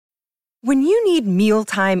When you need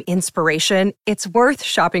mealtime inspiration, it's worth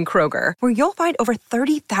shopping Kroger, where you'll find over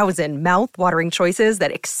 30,000 mouth-watering choices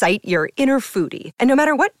that excite your inner foodie. And no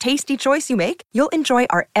matter what tasty choice you make, you'll enjoy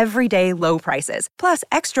our everyday low prices, plus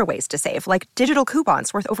extra ways to save, like digital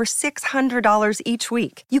coupons worth over $600 each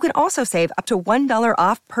week. You can also save up to $1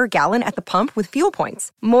 off per gallon at the pump with fuel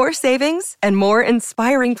points. More savings and more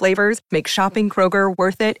inspiring flavors make shopping Kroger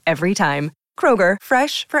worth it every time. Kroger,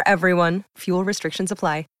 fresh for everyone. Fuel restrictions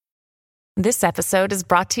apply. This episode is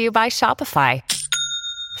brought to you by Shopify.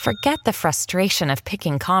 Forget the frustration of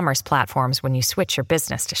picking commerce platforms when you switch your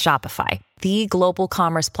business to Shopify, the global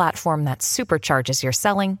commerce platform that supercharges your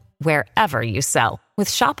selling wherever you sell. With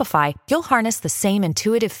Shopify, you'll harness the same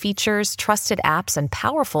intuitive features, trusted apps, and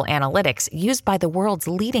powerful analytics used by the world's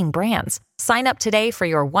leading brands. Sign up today for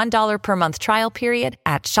your $1 per month trial period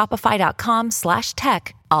at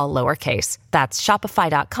shopify.com/tech, all lowercase. That's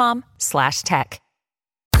shopify.com/tech.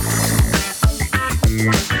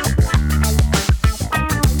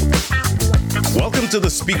 Welcome to the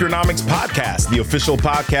Speakernomics Podcast, the official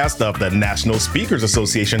podcast of the National Speakers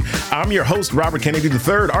Association. I'm your host, Robert Kennedy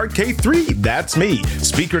III, RK3. That's me.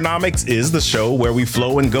 Speakernomics is the show where we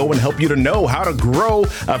flow and go and help you to know how to grow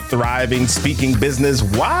a thriving speaking business.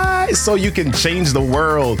 Why? So you can change the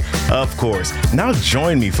world, of course. Now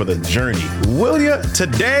join me for the journey, will you?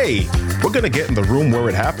 Today, we're going to get in the room where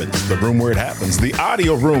it happens, the room where it happens, the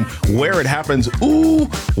audio room where it happens. Ooh,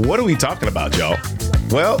 what are we talking about, y'all?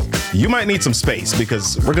 Well, you might need some space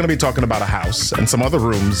because we're going to be talking about a house and some other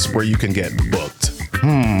rooms where you can get booked.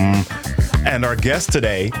 And our guest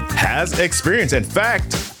today has experience. In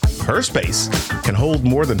fact, her space can hold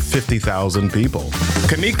more than 50,000 people.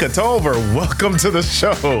 Kanika Tolver, welcome to the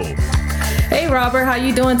show. Hey, Robert, how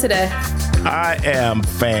you doing today? I am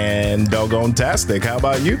fan-doggone-tastic. How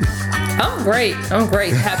about you? I'm great.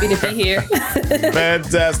 Happy to be here.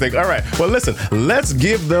 Fantastic. All right. Well, listen, let's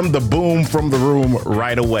give them the boom from the room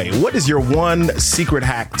right away. What is your one secret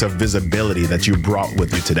hack to visibility that you brought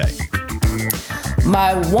with you today?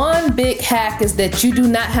 My one big hack is that you do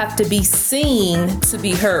not have to be seen to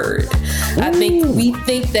be heard. Ooh. I think we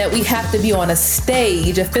think that we have to be on a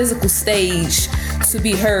stage, a physical stage, to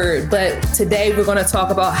be heard. But today we're going to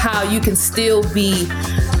talk about how you can still be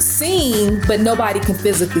seen, but nobody can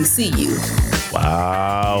physically see you.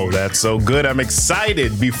 Wow, that's so good. I'm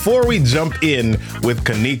excited. Before we jump in with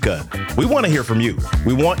Kanika, we want to hear from you.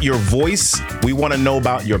 We want your voice. We want to know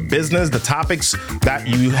about your business, the topics that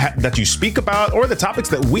you speak about, or the topics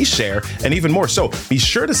that we share, and even more. So be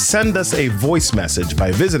sure to send us a voice message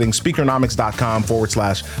by visiting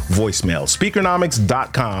speakernomics.com/voicemail.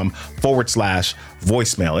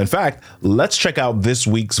 Speakernomics.com/voicemail. In fact, let's check out this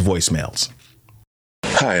week's voicemails.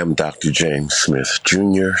 Hi, I'm Dr. James Smith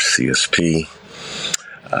Jr., CSP.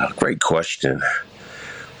 Great question.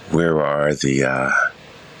 Where are the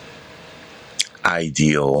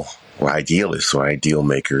idealists or ideal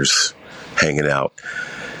makers hanging out?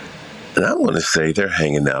 And I want to say they're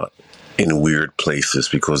hanging out in weird places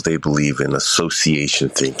because they believe in association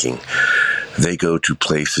thinking. They go to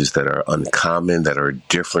places that are uncommon, that are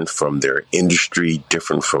different from their industry,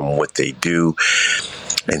 different from what they do,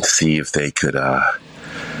 and see if they could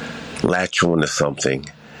latch on to something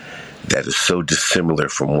that is so dissimilar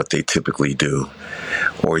from what they typically do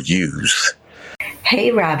or use. Hey,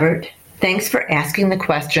 Robert. Thanks for asking the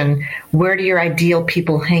question, where do your ideal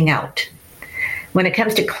people hang out? When it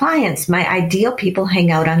comes to clients, my ideal people hang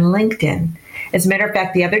out on LinkedIn. As a matter of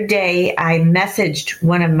fact, the other day, I messaged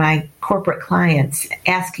one of my corporate clients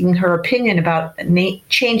asking her opinion about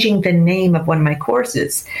changing the name of one of my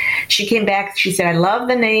courses. She came back, she said, I love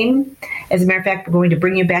the name. As a matter of fact, we're going to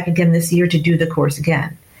bring you back again this year to do the course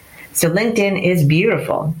again. So LinkedIn is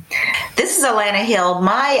beautiful. This is Alana Hill.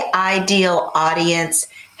 My ideal audience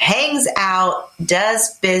hangs out,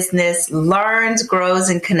 does business, learns, grows,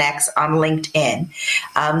 and connects on LinkedIn.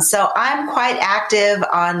 So I'm quite active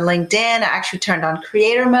on LinkedIn. I actually turned on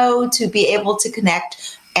creator mode to be able to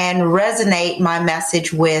connect and resonate my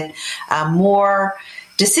message with more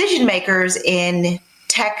decision makers in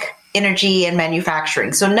tech, energy, and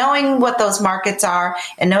manufacturing. So knowing what those markets are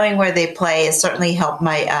and knowing where they play has certainly helped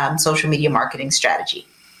my social media marketing strategy.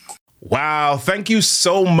 Wow. Thank you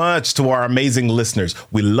so much to our amazing listeners.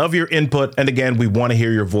 We love your input. And again, we want to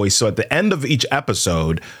hear your voice. So at the end of each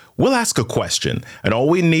episode, we'll ask a question. And all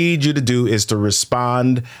we need you to do is to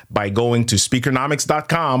respond by going to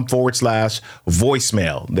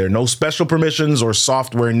speakernomics.com/voicemail. There are no special permissions or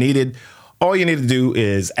software needed. All you need to do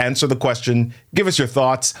is answer the question, give us your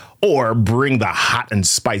thoughts, or bring the hot and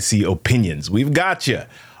spicy opinions. We've got you.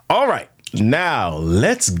 All right. Now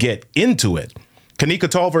let's get into it. Kanika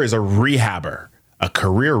Tolver is a rehabber, a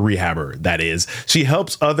career rehabber, that is. She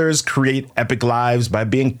helps others create epic lives by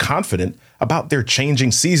being confident about their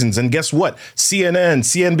changing seasons. And guess what? CNN,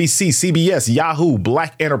 CNBC, CBS, Yahoo,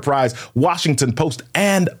 Black Enterprise, Washington Post,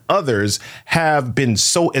 and others have been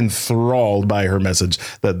so enthralled by her message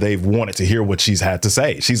that they've wanted to hear what she's had to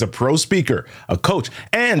say. She's a pro speaker, a coach,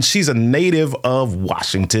 and she's a native of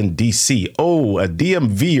Washington, D.C. Oh, a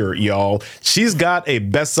DMVer, y'all. She's got a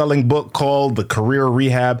best-selling book called The Career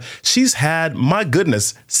Rehab. She's had, my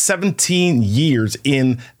goodness, 17 years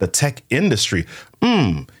in the tech industry.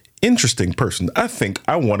 Interesting person. I think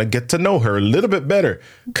I want to get to know her a little bit better.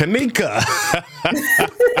 Kanika,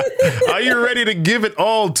 are you ready to give it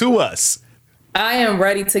all to us? I am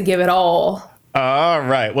ready to give it all. All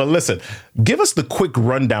right. Well, listen, give us the quick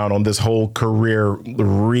rundown on this whole career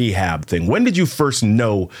rehab thing. When did you first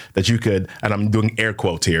know that you could, and I'm doing air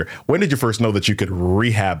quotes here, when did you first know that you could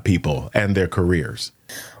rehab people and their careers?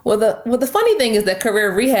 Well, the funny thing is that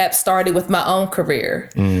career rehab started with my own career.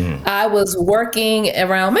 I was working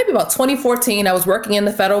around maybe about 2014. I was working in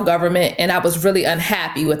the federal government and I was really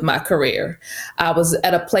unhappy with my career. I was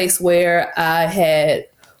at a place where I had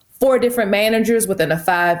 4 different managers within a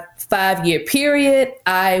five-year period.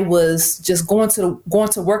 I was just going to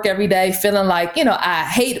work every day feeling like, I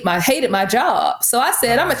hated my job. So I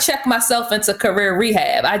said, I'm going to check myself into career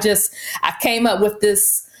rehab. I came up with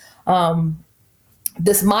this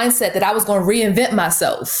mindset that I was going to reinvent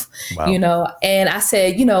myself, and I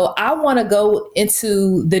said, I want to go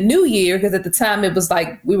into the new year, because at the time it was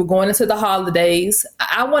like we were going into the holidays.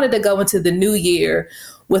 I wanted to go into the new year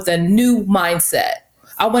with a new mindset.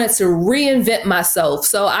 I wanted to reinvent myself.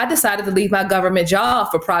 So I decided to leave my government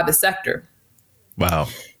job for private sector. Wow.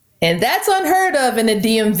 And that's unheard of in the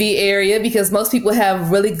DMV area because most people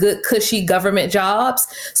have really good, cushy government jobs.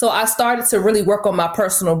 So I started to really work on my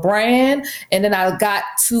personal brand. And then I got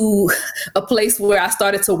to a place where I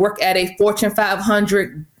started to work at a Fortune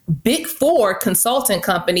 500 Big 4 consultant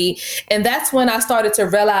company. And that's when I started to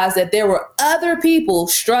realize that there were other people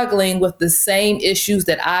struggling with the same issues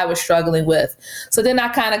that I was struggling with. So then I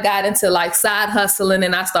kind of got into like side hustling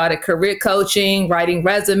and I started career coaching, writing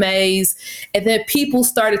resumes. And then people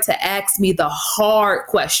started to ask me the hard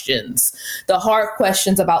questions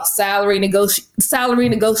about salary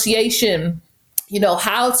negotiation,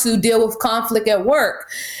 how to deal with conflict at work,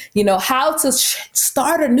 how to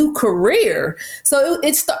start a new career. So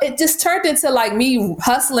it just turned into like me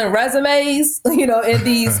hustling resumes, in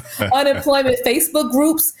these unemployment Facebook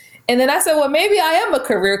groups. And then I said, well, maybe I am a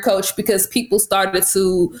career coach because people started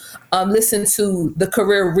to listen to the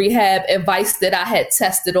career rehab advice that I had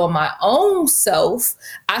tested on my own self.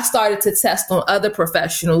 I started to test on other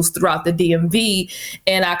professionals throughout the DMV.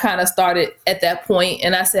 And I kind of started at that point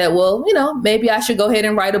and I said, well, maybe I should go ahead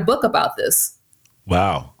and write a book about this.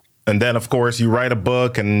 Wow. And then, of course, you write a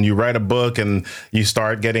book and you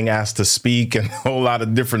start getting asked to speak and a whole lot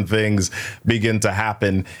of different things begin to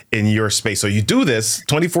happen in your space. So you do this.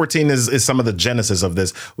 2014 is some of the genesis of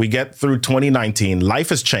this. We get through 2019. Life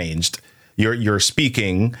has changed. You're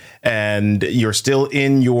speaking and you're still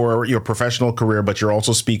in your professional career, but you're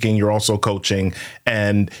also speaking, you're also coaching,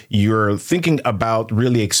 and you're thinking about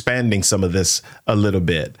really expanding some of this a little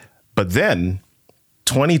bit. But then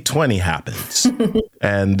 2020 happens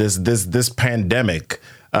and this pandemic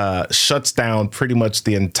shuts down pretty much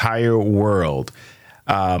the entire world.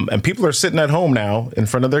 And people are sitting at home now in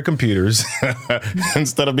front of their computers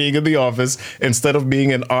instead of being in the office, instead of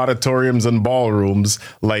being in auditoriums and ballrooms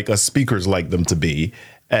like us speakers like them to be.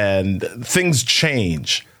 And things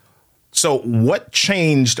change. So what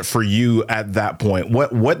changed for you at that point?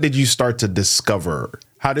 What did you start to discover?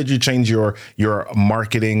 How did you change your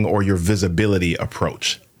marketing or your visibility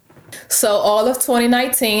approach? So all of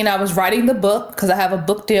 2019, I was writing the book because I have a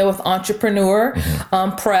book deal with Entrepreneur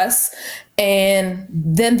Press. And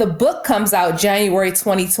then the book comes out January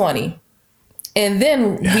 2020. And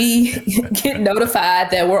then we get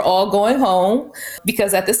notified that we're all going home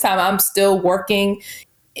because at this time I'm still working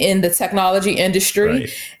in the technology industry.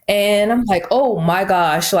 Right. And I'm like, oh my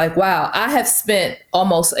gosh, like, wow, I have spent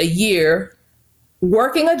almost a year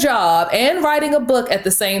working a job and writing a book at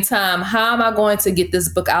the same time. How am I going to get this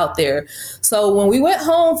book out there? So when we went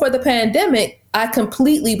home for the pandemic, I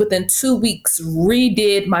completely, within 2 weeks,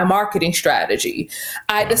 redid my marketing strategy.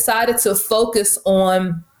 I decided to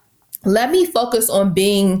let me focus on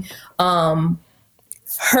being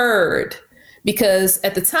heard, because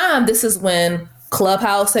at the time, this is when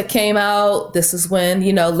Clubhouse had came out. This is when,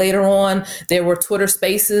 later on there were Twitter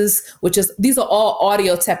Spaces, these are all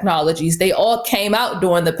audio technologies. They all came out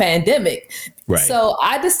during the pandemic. Right. So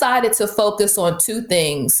I decided to focus on 2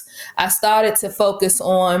 things. I started to focus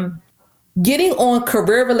on getting on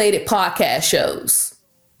career-related podcast shows.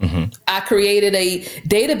 Mm-hmm. I created a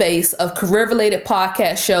database of career-related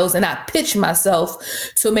podcast shows, and I pitched myself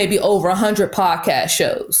to maybe over 100 podcast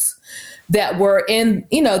shows that were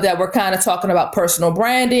that were kind of talking about personal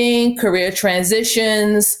branding, career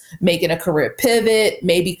transitions, making a career pivot,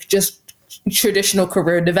 maybe just traditional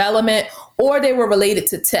career development, or they were related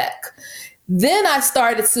to tech. Then I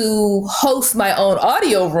started to host my own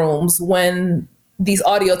audio rooms when these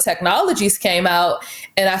audio technologies came out,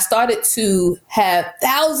 and I started to have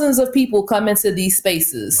thousands of people come into these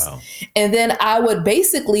spaces. Wow. And then I would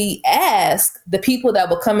basically ask the people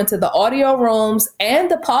that would come into the audio rooms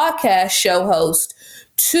and the podcast show host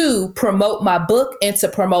to promote my book and to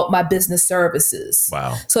promote my business services.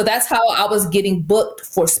 Wow. So that's how I was getting booked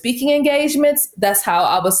for speaking engagements. That's how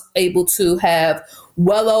I was able to have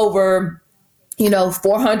well over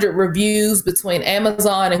 400 reviews between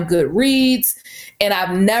Amazon and Goodreads. And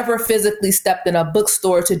I've never physically stepped in a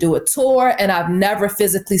bookstore to do a tour. And I've never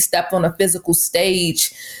physically stepped on a physical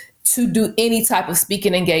stage to do any type of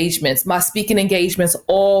speaking engagements. My speaking engagements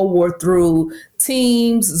all were through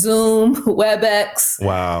Teams, Zoom, WebEx.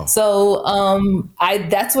 Wow. So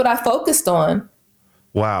that's what I focused on.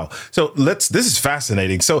 Wow. So this is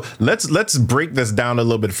fascinating. So let's break this down a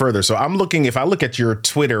little bit further. So if I look at your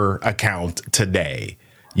Twitter account today,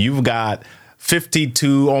 you've got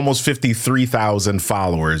 52, almost 53,000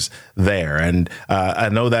 followers there. And I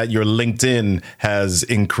know that your LinkedIn has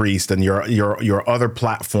increased and your other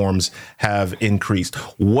platforms have increased.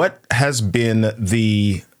 What has been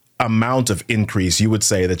the amount of increase you would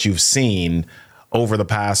say that you've seen over the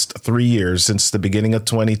past 3 years since the beginning of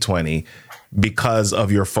 2020 because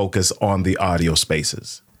of your focus on the audio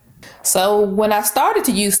spaces? So when I started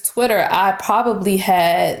to use Twitter, I probably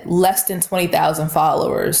had less than 20,000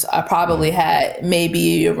 followers. I probably had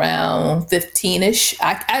maybe around 15-ish.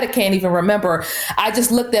 I can't even remember. I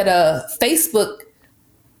just looked at a Facebook,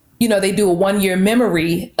 they do a 1-year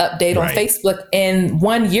memory update on Facebook. And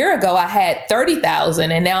 1 year ago, I had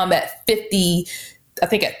 30,000 and now I'm at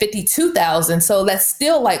 52,000. So that's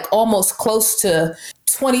still like almost close to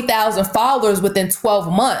 20,000 followers within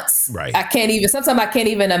 12 months. Right. Sometimes I can't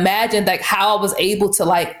even imagine like how I was able to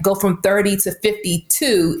like go from 30 to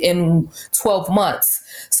 52 in 12 months.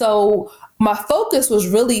 So my focus was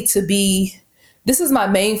really this is my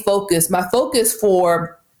main focus. My focus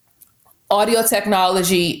for audio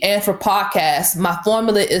technology and for podcasts, my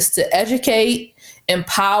formula is to educate,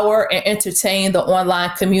 empower, and entertain the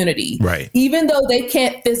online community. Right. Even though they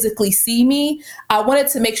can't physically see me, I wanted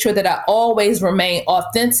to make sure that I always remain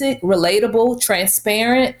authentic, relatable,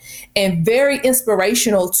 transparent, and very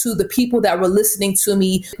inspirational to the people that were listening to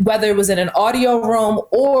me, whether it was in an audio room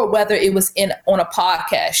or whether it was on a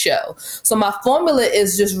podcast show. So my formula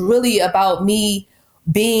is just really about me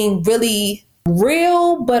being really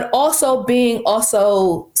real, but also being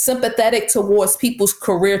sympathetic towards people's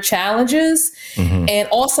career challenges, and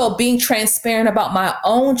also being transparent about my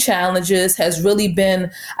own challenges has really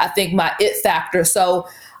been, I think, my it factor. So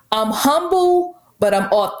I'm humble, but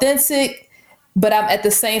I'm authentic, but I'm at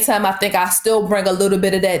the same time, I think I still bring a little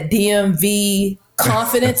bit of that DMV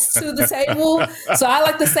confidence to the table. So I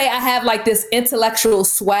like to say I have like this intellectual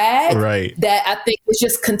swag that I think is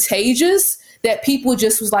just contagious, that people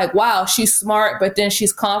just was like, wow, she's smart, but then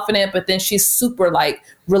she's confident, but then she's super like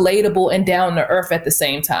relatable and down to earth at the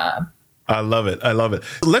same time. I love it. I love it.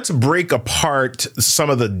 Let's break apart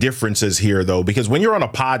some of the differences here, though, because when you're on a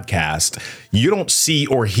podcast, you don't see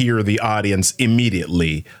or hear the audience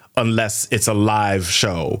immediately unless it's a live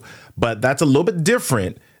show. But that's a little bit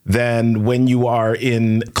different than when you are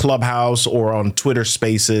in Clubhouse or on Twitter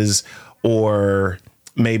Spaces, or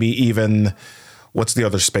maybe even what's the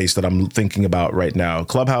other space that I'm thinking about right now?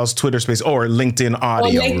 Clubhouse, Twitter Space, or LinkedIn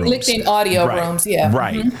audio rooms. LinkedIn audio rooms, yeah.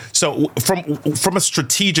 Right. Mm-hmm. So from a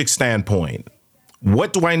strategic standpoint,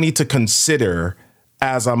 what do I need to consider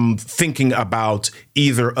as I'm thinking about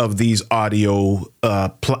either of these audio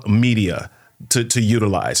media to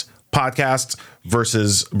utilize? Podcasts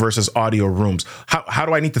versus audio rooms. How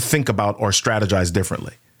do I need to think about or strategize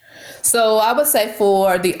differently? So I would say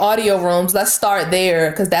for the audio rooms, let's start there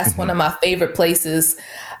because that's one of my favorite places.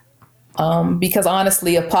 Because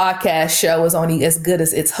honestly, a podcast show is only as good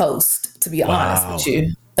as its host, to be honest with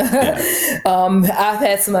you. I've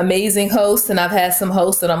had some amazing hosts and I've had some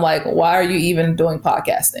hosts that I'm like, why are you even doing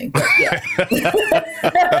podcasting? But yeah.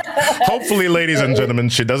 Hopefully, ladies and gentlemen,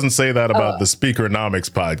 she doesn't say that about the Speakernomics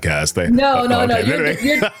podcast. No.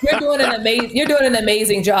 You're doing an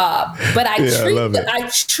amazing job. But I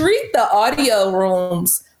treat the audio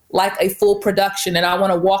rooms like a full production. And I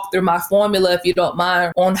want to walk through my formula, if you don't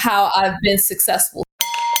mind, on how I've been successful.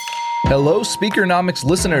 Hello, Speakernomics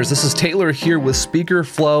listeners. This is Taylor here with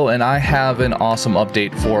SpeakerFlow, and I have an awesome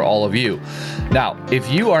update for all of you. Now,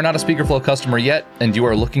 if you are not a SpeakerFlow customer yet and you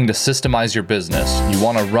are looking to systemize your business, you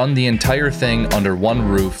want to run the entire thing under one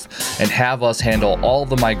roof and have us handle all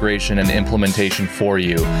the migration and implementation for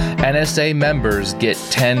you, NSA members get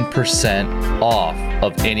 10% off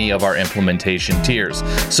of any of our implementation tiers.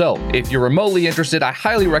 So if you're remotely interested, I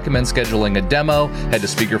highly recommend scheduling a demo. Head to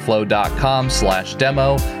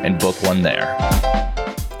speakerflow.com/demo and book one there.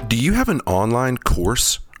 Do you have an online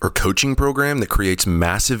course or coaching program that creates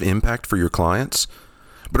massive impact for your clients?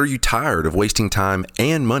 But are you tired of wasting time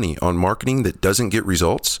and money on marketing that doesn't get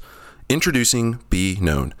results? Introducing Be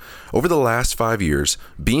Known. Over the last 5 years,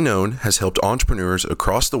 Be Known has helped entrepreneurs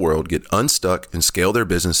across the world get unstuck and scale their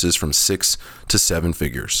businesses from 6 to 7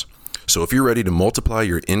 figures. So if you're ready to multiply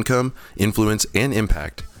your income, influence, and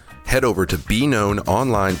impact, head over to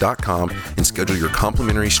beknownonline.com and schedule your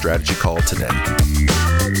complimentary strategy call today.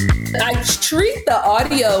 I treat the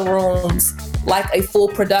audio rooms like a full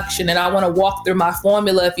production, and I want to walk through my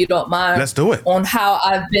formula, if you don't mind. Let's do it. On how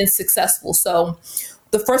I've been successful. So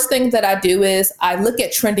the first thing that I do is I look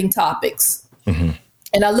at trending topics. Mm-hmm.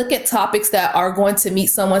 And I look at topics that are going to meet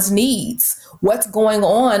someone's needs. What's going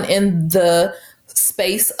on in the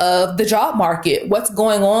space of the job market? What's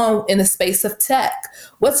going on in the space of tech?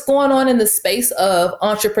 What's going on in the space of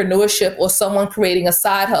entrepreneurship or someone creating a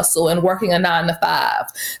side hustle and working a 9 to 5?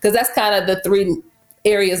 Because that's kind of the 3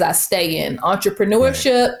 areas I stay in: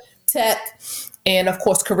 entrepreneurship, tech, and of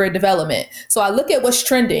course, career development. So I look at what's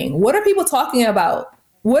trending. What are people talking about?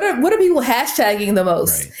 What are people hashtagging the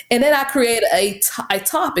most? Right. And then I create a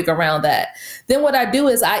topic around that. Then what I do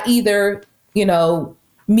is I either,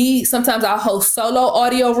 sometimes I'll host solo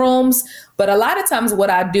audio rooms, but a lot of times what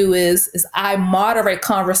I do is I moderate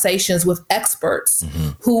conversations with experts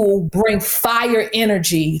who bring fire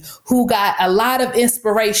energy, who got a lot of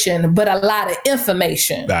inspiration, but a lot of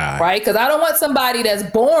information, right? Because I don't want somebody that's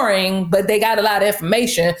boring, but they got a lot of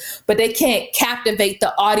information, but they can't captivate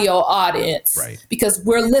the audio audience, right? Because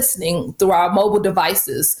we're listening through our mobile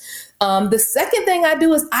devices. The second thing I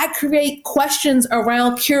do is I create questions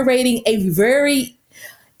around curating a very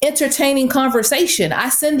entertaining conversation. I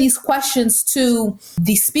send these questions to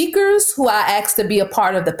the speakers who I ask to be a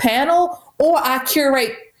part of the panel, or I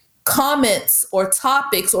curate comments or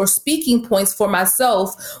topics or speaking points for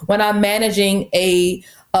myself when I'm managing a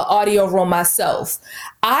audio room myself.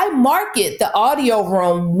 I market the audio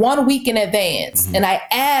room 1 week in advance, and I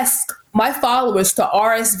ask my followers to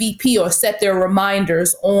RSVP or set their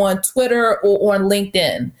reminders on Twitter or on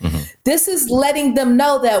LinkedIn. This is letting them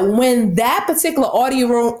know that when that particular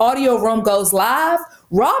audio room goes live,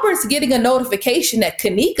 Robert's getting a notification that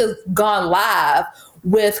Kanika's gone live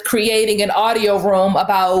with creating an audio room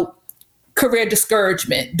about career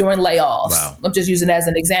discouragement during layoffs. Wow. I'm just using it as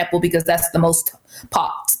an example because that's the most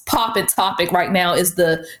popping topic right now is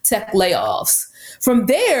the tech layoffs. From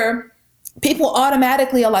there, people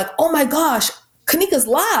automatically are like, oh my gosh, Kanika's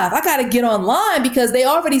live. I got to get online because they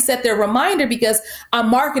already set their reminder because I'm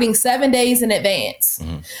marketing 7 days in advance.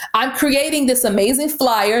 I'm creating this amazing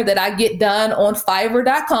flyer that I get done on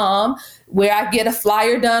Fiverr.com, where I get a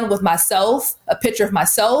flyer done with myself, a picture of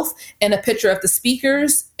myself, and a picture of the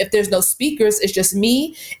speakers. If there's no speakers, it's just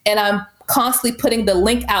me. And I'm constantly putting the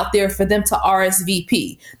link out there for them to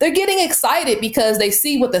RSVP. They're getting excited because they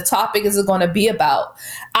see what the topic is going to be about.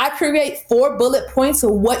 I create 4 bullet points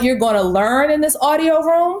of what you're going to learn in this audio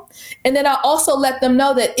room. And then I also let them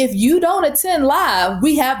know that if you don't attend live,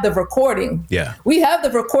 we have the recording. Yeah. We have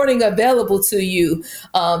the recording available to you.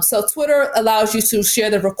 So Twitter allows you to share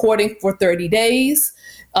the recording for 30 days.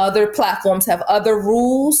 Other platforms have other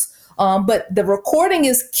rules. But the recording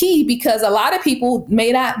is key because a lot of people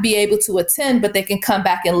may not be able to attend, but they can come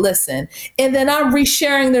back and listen. And then I'm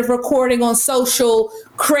resharing the recording on social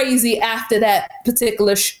crazy after that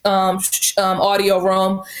particular audio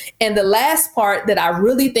room. And the last part that I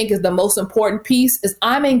really think is the most important piece is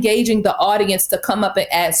I'm engaging the audience to come up and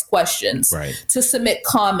ask questions, to submit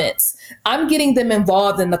comments. I'm getting them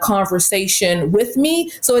involved in the conversation with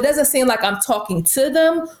me. So it doesn't seem like I'm talking to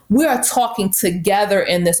them. We are talking together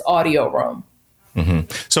in this audio room.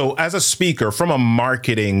 So as a speaker, from a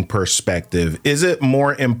marketing perspective, is it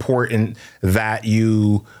more important that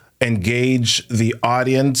you engage the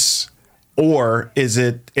audience, or is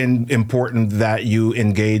it important that you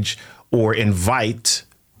engage or invite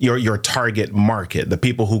your target market, the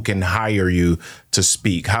people who can hire you to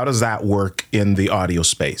speak? How does that work in the audio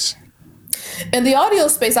space? In the audio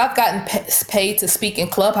space, I've gotten paid to speak in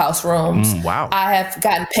Clubhouse rooms. Wow. I've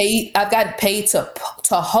gotten paid to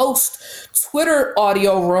host Twitter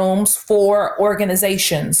audio rooms for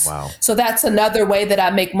organizations. Wow. So that's another way that I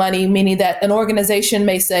make money, meaning that an organization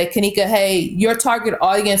may say, Kanika, hey, your target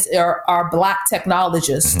audience are Black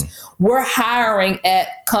technologists. We're hiring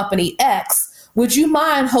at company X. Would you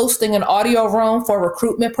mind hosting an audio room for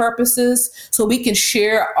recruitment purposes so we can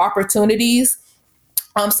share opportunities?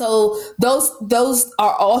 So those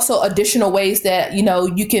are also additional ways that,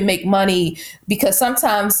 you can make money, because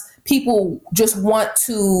sometimes people just want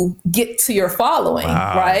to get to your following,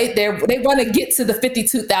 right? They want to get to the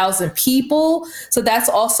 52,000 people. So that's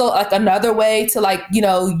also like another way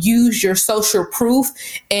to use your social proof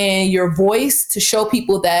and your voice to show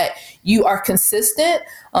people that you are consistent.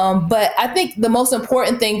 But I think the most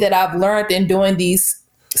important thing that I've learned in doing these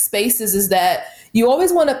spaces is that you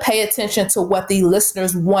always want to pay attention to what the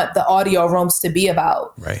listeners want the audio rooms to be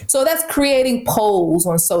about. Right. So that's creating polls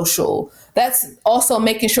on social. That's also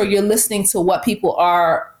making sure you're listening to what people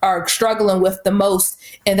are struggling with the most.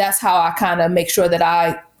 And that's how I kind of make sure that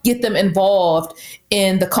I get them involved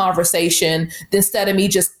in the conversation instead of me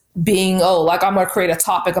just being, I'm going to create a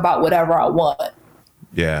topic about whatever I want.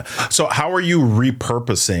 Yeah. So how are you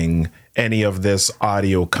repurposing any of this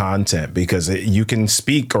audio content? Because you can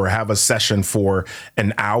speak or have a session for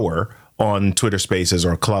an hour on Twitter Spaces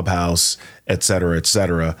or Clubhouse, et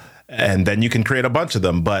cetera, and then you can create a bunch of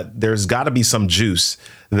them. But there's got to be some juice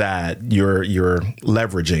that you're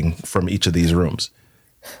leveraging from each of these rooms.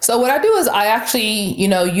 So what I do is I actually,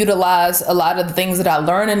 utilize a lot of the things that I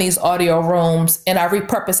learn in these audio rooms, and I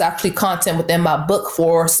repurpose actually content within my book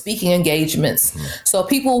for speaking engagements. So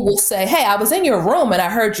people will say, hey, I was in your room and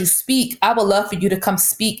I heard you speak. I would love for you to come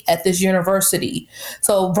speak at this university.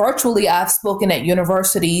 So virtually, I've spoken at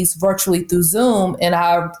universities virtually through Zoom, and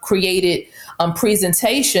I've created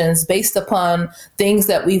presentations based upon things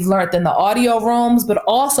that we've learned in the audio rooms, but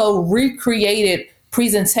also recreated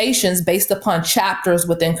presentations based upon chapters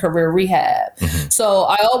within Career Rehab. So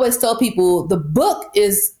I always tell people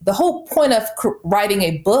the whole point of writing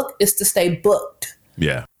a book is to stay booked.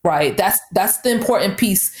 Yeah. Right. That's the important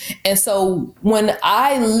piece. And so when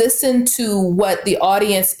I listen to what the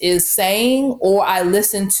audience is saying, or I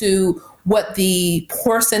listen to what the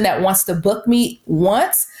person that wants to book me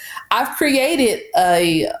wants, I've created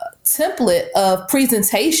a template of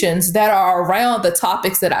presentations that are around the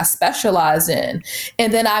topics that I specialize in.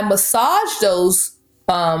 And then I massage those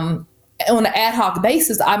on an ad hoc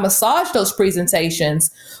basis. I massage those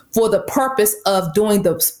presentations for the purpose of doing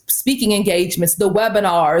the speaking engagements, the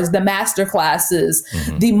webinars, the master classes,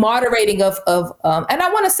 the moderating of and I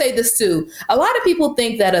want to say this too. A lot of people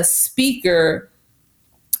think that a speaker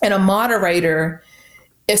and a moderator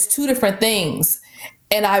is two different things.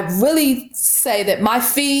 And I really say that my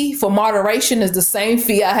fee for moderation is the same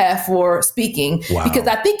fee I have for speaking, because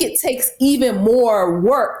I think it takes even more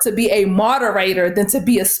work to be a moderator than to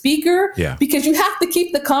be a speaker, because you have to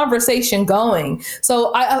keep the conversation going.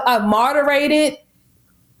 So I moderated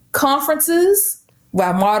conferences, where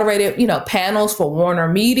I moderated, panels for Warner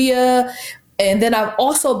Media. And then I've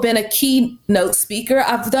also been a keynote speaker.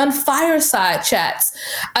 I've done fireside chats.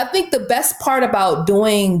 I think the best part about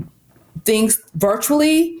doing things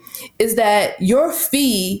virtually is that your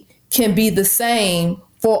fee can be the same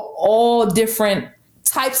for all different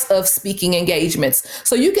types of speaking engagements.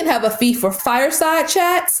 So you can have a fee for fireside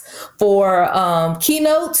chats, for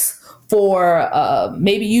keynotes, for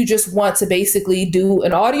maybe you just want to basically do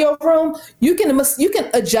an audio room. You can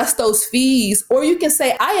adjust those fees, or you can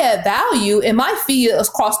say, I add value and my fee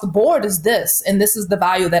across the board is this, and this is the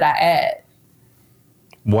value that I add.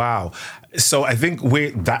 Wow. So I think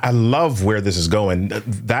I love where this is going.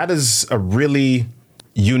 That is a really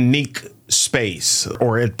unique space,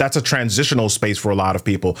 or that's a transitional space for a lot of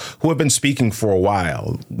people who have been speaking for a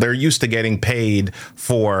while. They're used to getting paid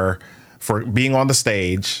for being on the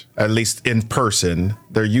stage, at least in person.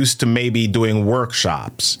 They're used to maybe doing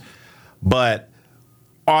workshops, but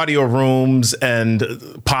audio rooms and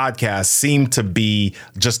podcasts seem to be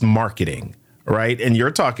just marketing. Right. And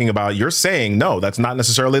you're saying, no, that's not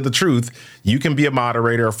necessarily the truth. You can be a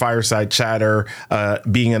moderator, a fireside chatter,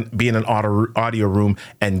 be in an audio room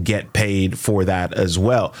and get paid for that as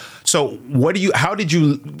well. So how did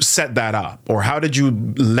you set that up, or how did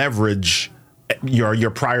you leverage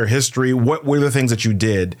your prior history? What were the things that you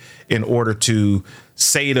did in order to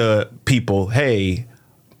say to people, hey,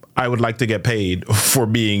 I would like to get paid for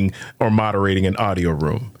being or moderating an audio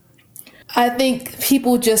room? I think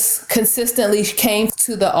people just consistently came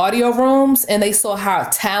to the audio rooms and they saw how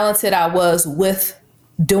talented I was with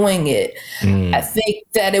doing it. I think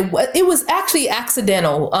that it was actually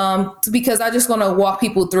accidental, because I'm just going to walk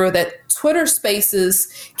people through that. Twitter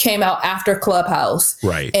Spaces came out after Clubhouse.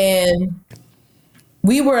 Right. And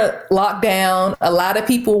we were locked down. A lot of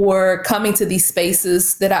people were coming to these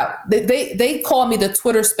spaces they call me the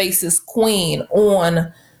Twitter Spaces queen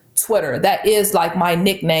on Twitter. That is like my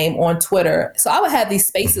nickname on Twitter. So I would have these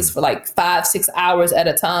spaces for like 5-6 hours at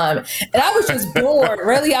a time. And I was just bored.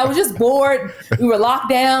 Really, I was just bored. We were locked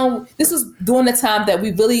down. This was during the time that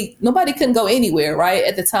nobody couldn't go anywhere, right?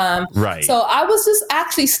 At the time. Right. So I was just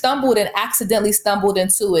actually accidentally stumbled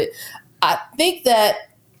into it. I think that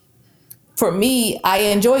for me, I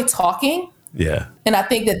enjoy talking. Yeah. And I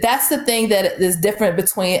think that that's the thing that is different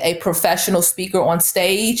between a professional speaker on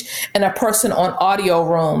stage and a person on audio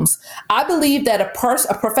rooms. I believe that a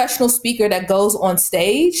professional speaker that goes on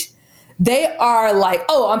stage, they are like,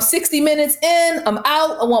 oh, I'm 60 minutes in, I'm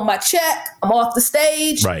out, I want my check, I'm off the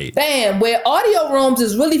stage. Right. Bam. Where audio rooms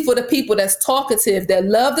is really for the people that's talkative, that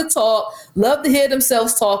love to talk, love to hear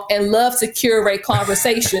themselves talk, and love to curate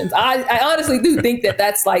conversations. I honestly do think that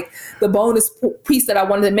that's like the bonus piece that I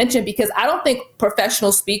wanted to mention, because I don't think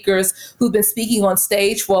professional speakers who've been speaking on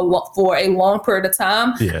stage for a long period of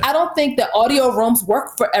time, I don't think that audio rooms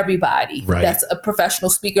work for everybody that's a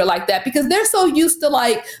professional speaker like that, because they're so used to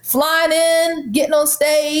like flying in, getting on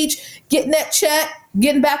stage, getting that check,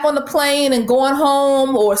 getting back on the plane and going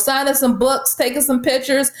home, or signing some books, taking some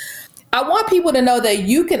pictures. I want people to know that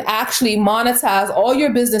you can actually monetize all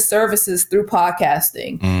your business services through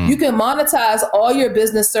podcasting. You can monetize all your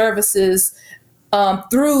business services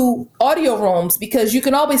through audio rooms, because you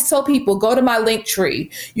can always tell people, go to my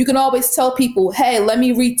Linktree. You can always tell people, hey, let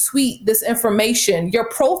me retweet this information. Your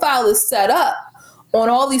profile is set up on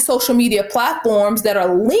all these social media platforms that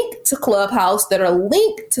are linked to Clubhouse, that are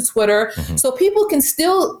linked to Twitter, so people can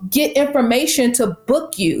still get information to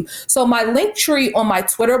book you. So my Linktree on my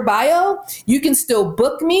Twitter bio, you can still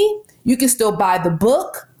book me. You can still buy the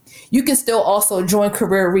book. You can still also join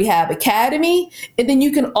Career Rehab Academy. And then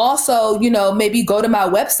you can also, maybe go to my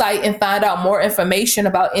website and find out more information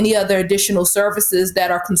about any other additional services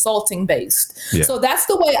that are consulting based. Yeah. So that's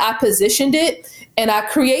the way I positioned it. And I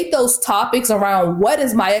create those topics around what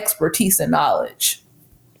is my expertise and knowledge.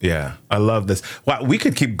 Yeah, I love this. Wow, we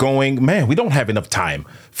could keep going. Man, we don't have enough time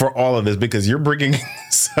for all of this, because you're bringing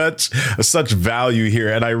such value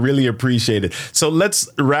here, and I really appreciate it. So let's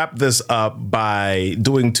wrap this up by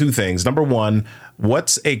doing two things. Number one,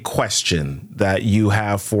 what's a question that you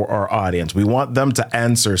have for our audience? We want them to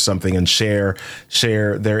answer something and share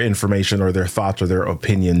their information or their thoughts or their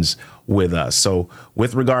opinions with us. So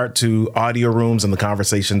with regard to audio rooms and the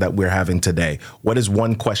conversation that we're having today, what is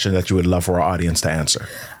one question that you would love for our audience to answer?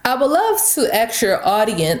 I would love to ask your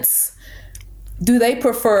audience, do they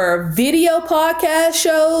prefer video podcast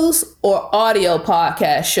shows or audio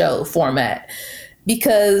podcast show format?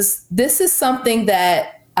 Because this is something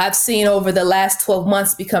that I've seen over the last 12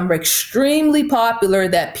 months become extremely popular,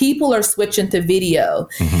 that people are switching to video.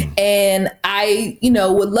 And I,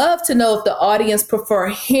 would love to know if the audience prefer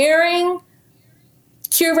hearing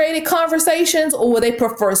curated conversations, or would they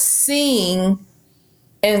prefer seeing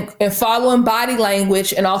and following body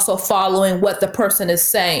language and also following what the person is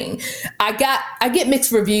saying. I get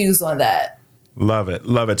mixed reviews on that. Love it.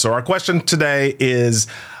 Love it. So our question today is,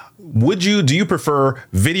 do you prefer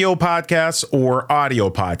video podcasts or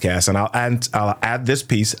audio podcasts? And I'll add this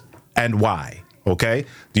piece, and why. Okay.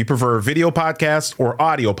 Do you prefer video podcasts or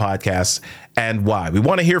audio podcasts, and why? We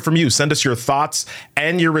want to hear from you. Send us your thoughts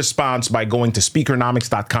and your response by going to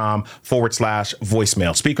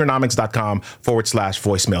speakernomics.com/voicemail.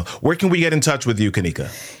 Speakernomics.com/voicemail. Where can we get in touch with you, Kanika?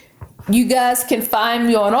 You guys can find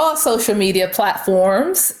me on all social media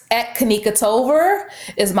platforms. At Kanika Tover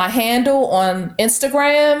is my handle on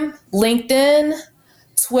Instagram, LinkedIn,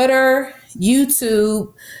 Twitter,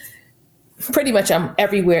 YouTube. Pretty much I'm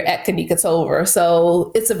everywhere at Kanika Tover.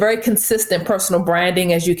 So it's a very consistent personal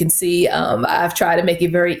branding, as you can see. I've tried to make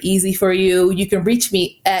it very easy for you. You can reach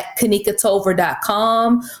me at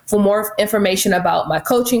kanikatover.com for more information about my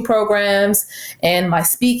coaching programs and my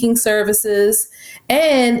speaking services.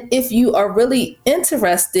 And if you are really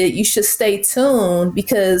interested, you should stay tuned,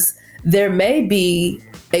 because there may be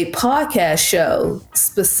a podcast show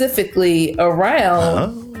specifically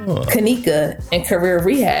around Kanika and Career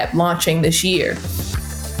Rehab launching this year.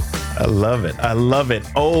 I love it. I love it.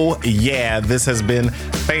 Oh, yeah. This has been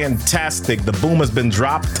fantastic. The boom has been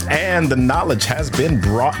dropped and the knowledge has been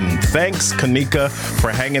brought in. Thanks, Kanika, for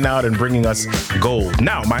hanging out and bringing us gold.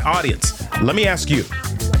 Now, my audience, let me ask you.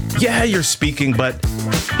 Yeah, you're speaking, but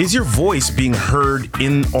is your voice being heard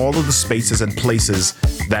in all of the spaces and places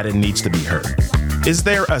that it needs to be heard? Is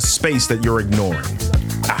there a space that you're ignoring?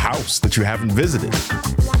 A house that you haven't visited?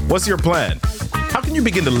 What's your plan? How can you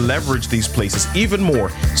begin to leverage these places even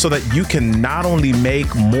more so that you can not only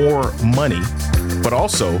make more money, but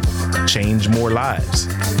also change more lives?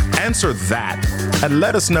 Answer that and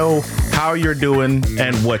let us know how you're doing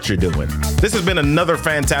and what you're doing. This has been another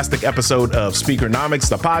fantastic episode of Speakernomics,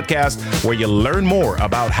 the podcast where you learn more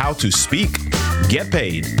about how to speak, get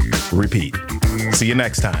paid, repeat. See you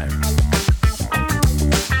next time.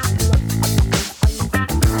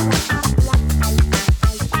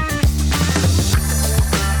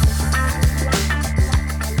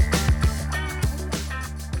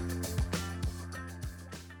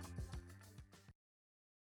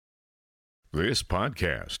 This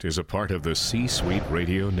podcast is a part of the C-Suite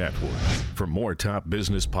Radio Network. For more top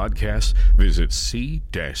business podcasts, visit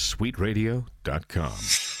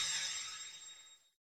c-suiteradio.com.